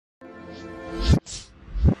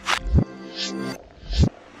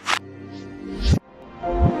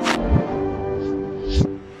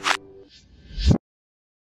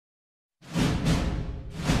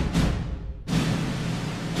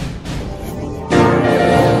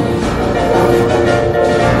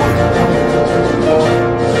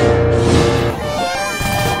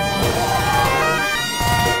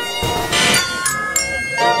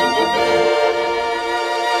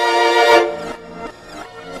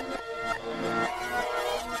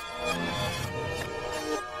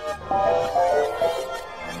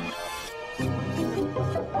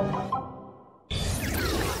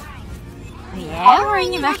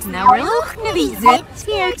Now we're looking at these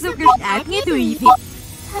scares of your acne to eat it.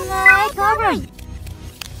 Like alright.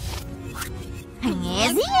 Hang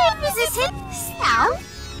as the end is this hit style.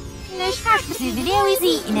 No sharp is the video is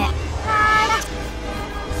eating it.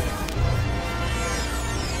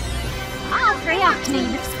 I'll free up to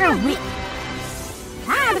need to screw me.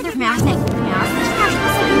 Tired of their mounting.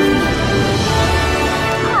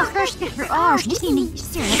 I'll first get her arse just in the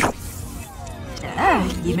syrup.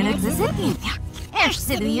 Even existing. Eerst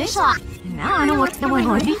doe je slag. Nou, dan wordt het dan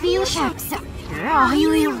wel niet veel scherps. Ja,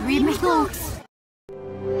 jullie read me thoughts.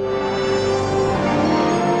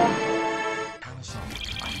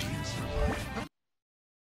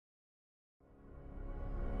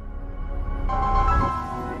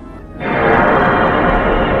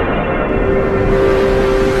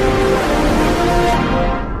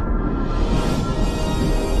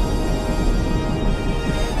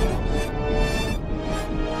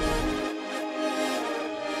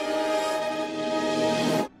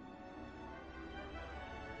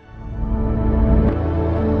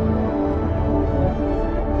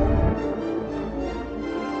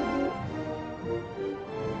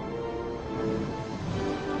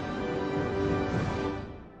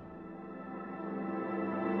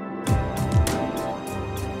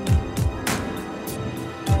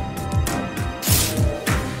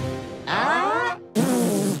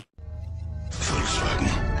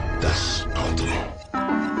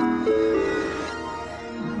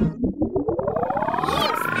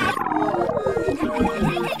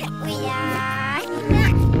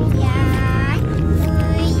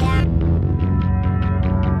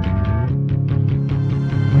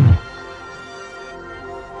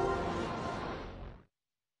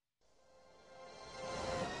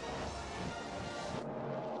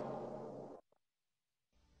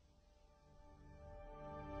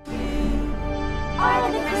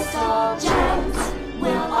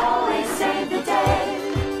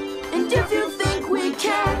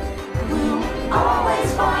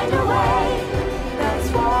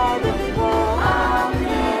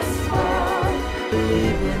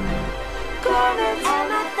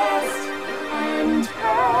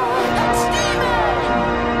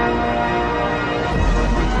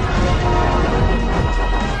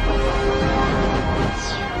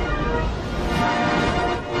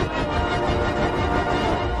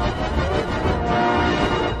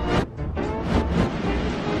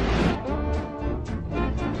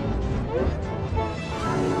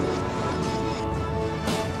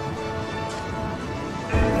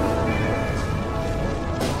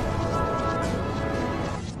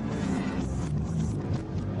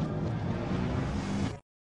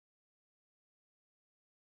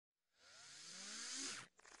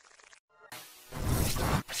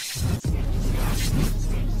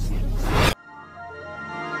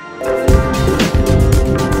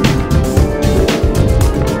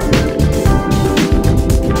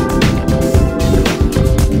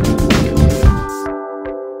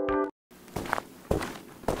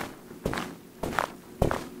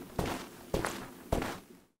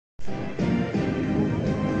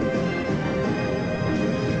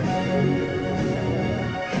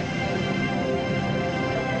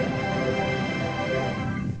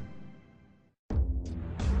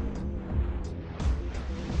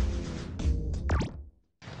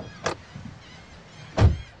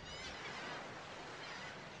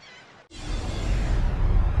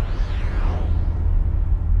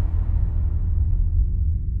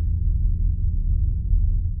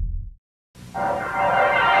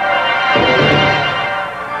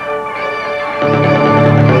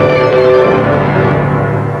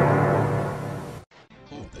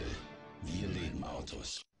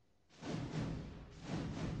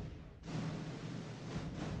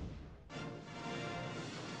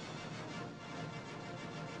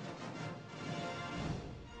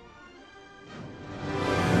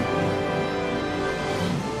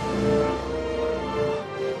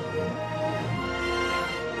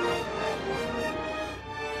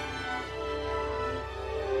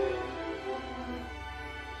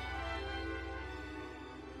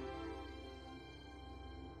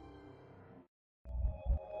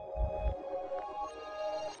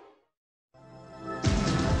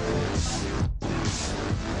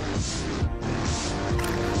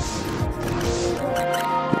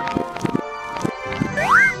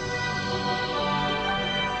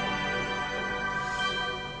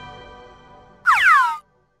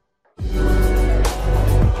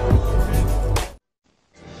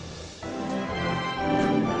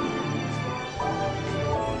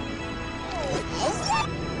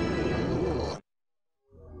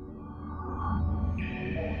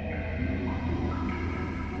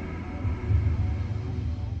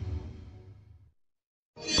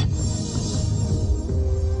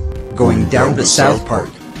 Going down to South Park.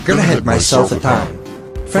 Gonna head myself a time.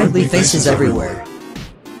 Friendly faces everywhere.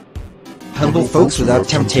 Humble folks without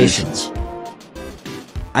temptations.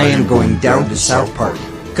 I am going down to South Park.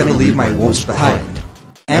 Gonna leave my wolves behind.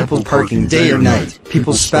 Ample parking day or night.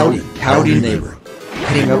 People spouting, howdy neighbor.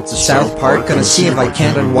 Heading out to South Park, gonna see if I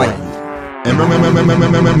can't unwind.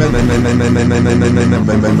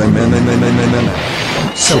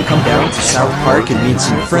 So come down to South Park and meet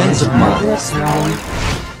some friends of mine.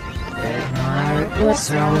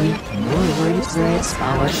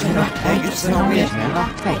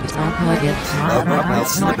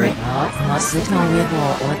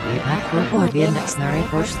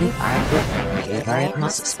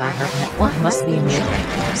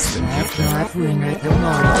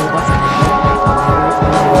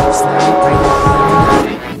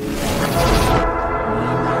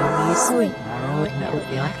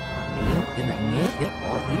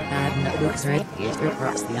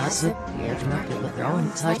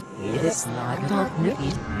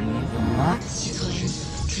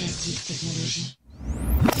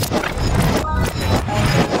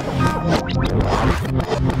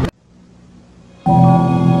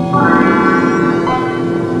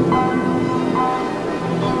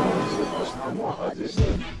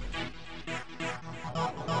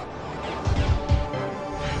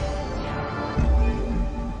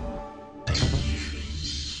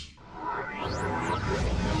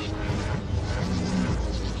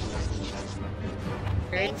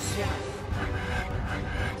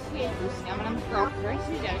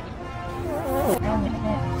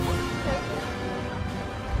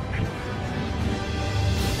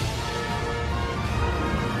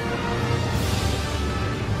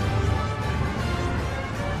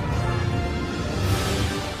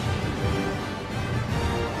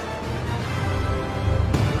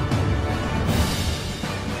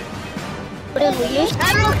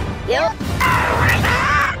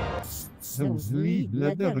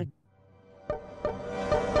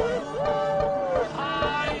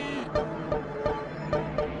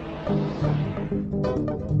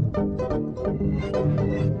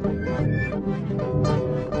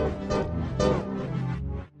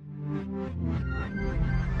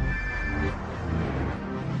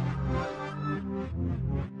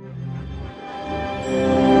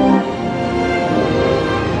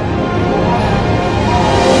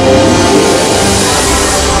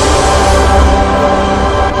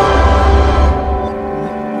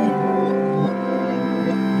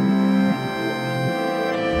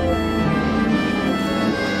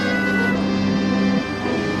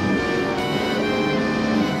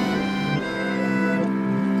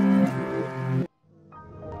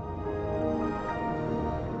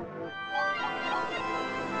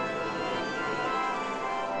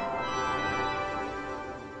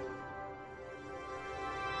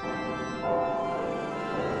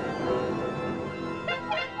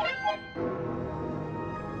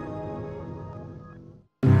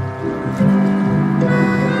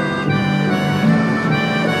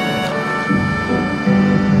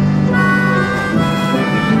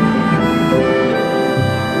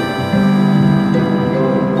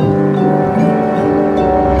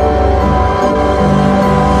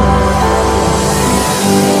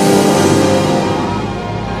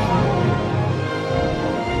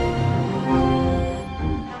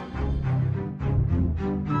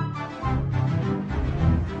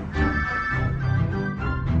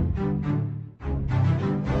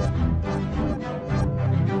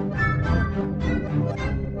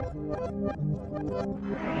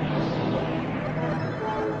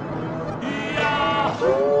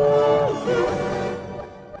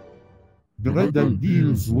 Dread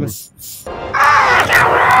deals with...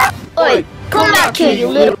 Oi, come back here, you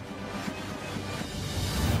little...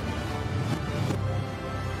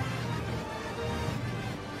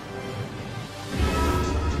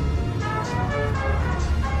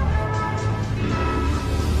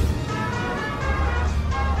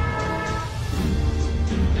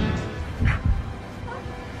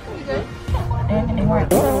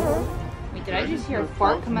 Wait, did I just hear a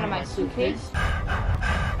fart come out of my suitcase?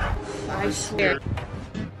 I swear.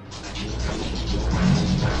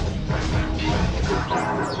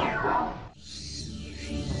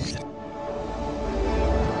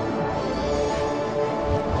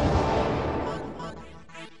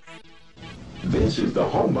 This is the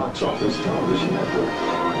Home Box Office Television Network.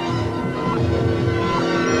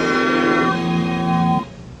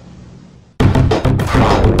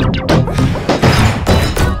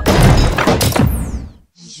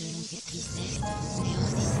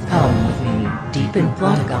 Come with me deep up in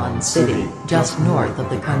Plotagon City, just north of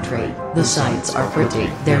the country. The sights are pretty,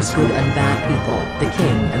 there's good and bad people, the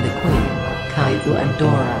king and the queen, Kaifu and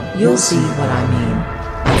Dora. You'll see what I mean.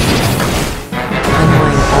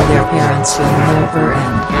 Annoying all their parents will never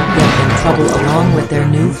end, get in trouble along with their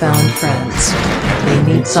newfound friends. They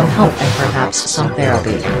need some help and perhaps some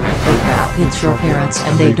therapy. Oh crap, it's your parents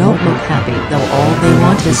and they don't look happy, though all they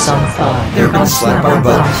want is some fun. They're gonna slap our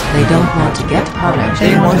butts. They don't want to get punished.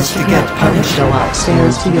 They want us to get punished. Go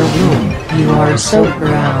upstairs to your room. You are so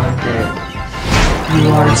grounded. You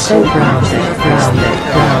are so grounded, grounded,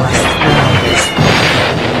 grounded, grounded.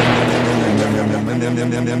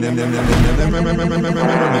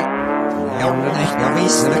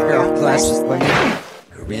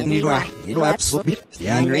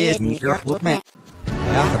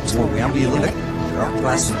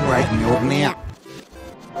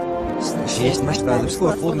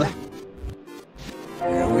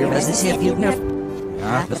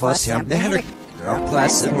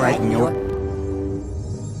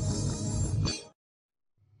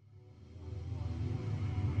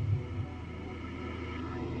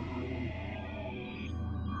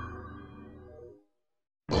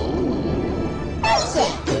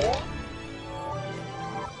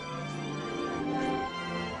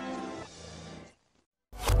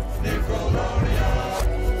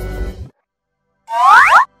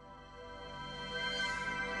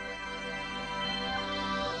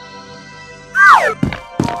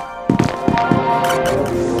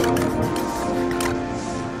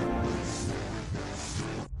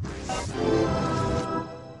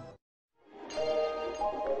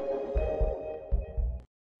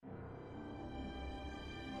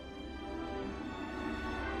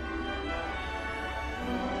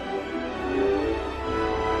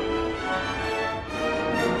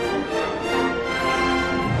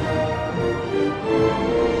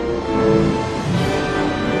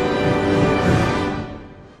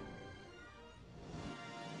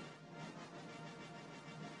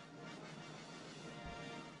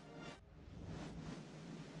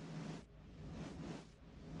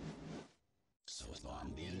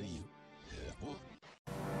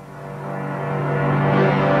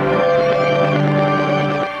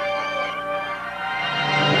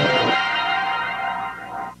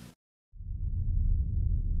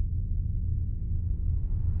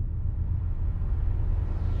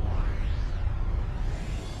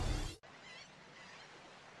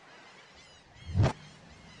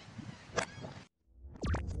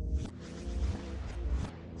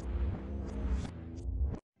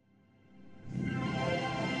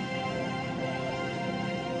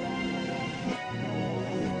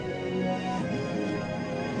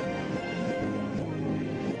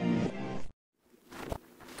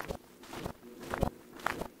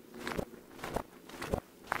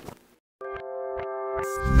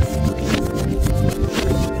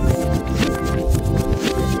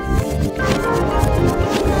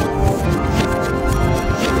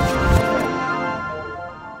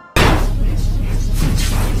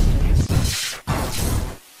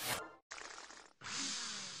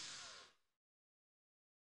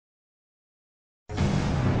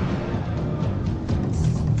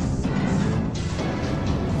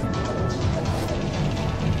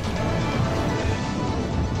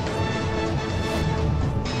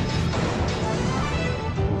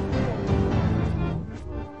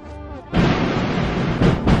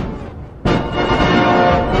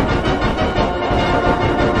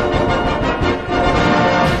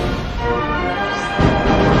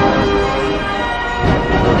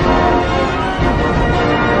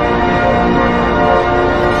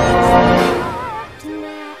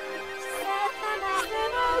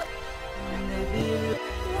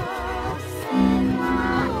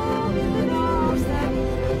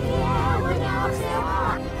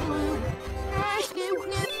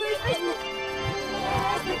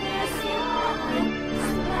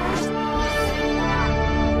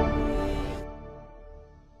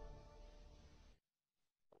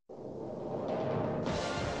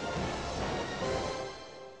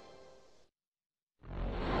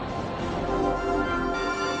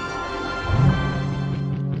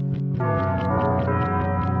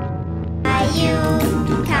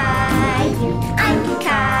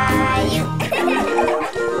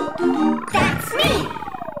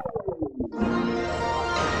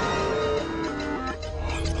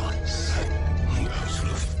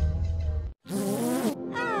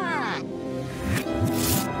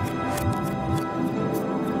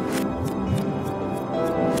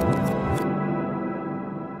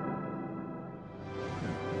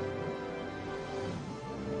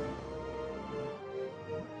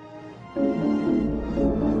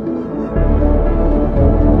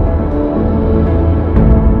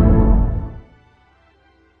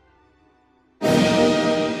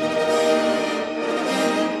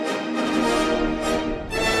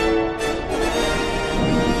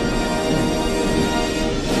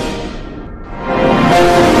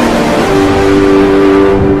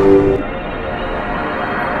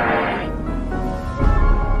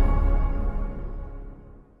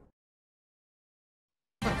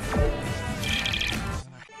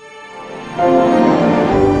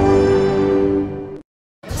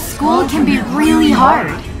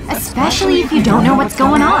 especially if you don't know what's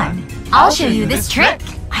going on. I'll show you this trick.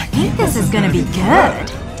 I think this is gonna be good.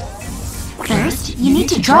 First, you need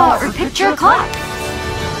to draw or picture a clock.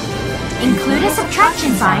 Include a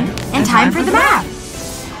subtraction sign and time for the math.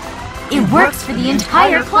 It works for the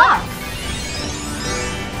entire clock.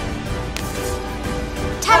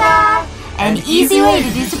 Ta-da! An easy way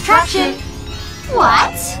to do subtraction.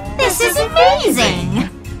 What? This is amazing!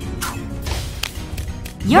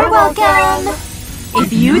 You're welcome!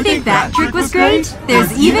 If you think that trick was great,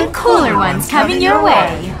 there's even cooler ones coming your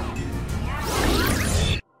way.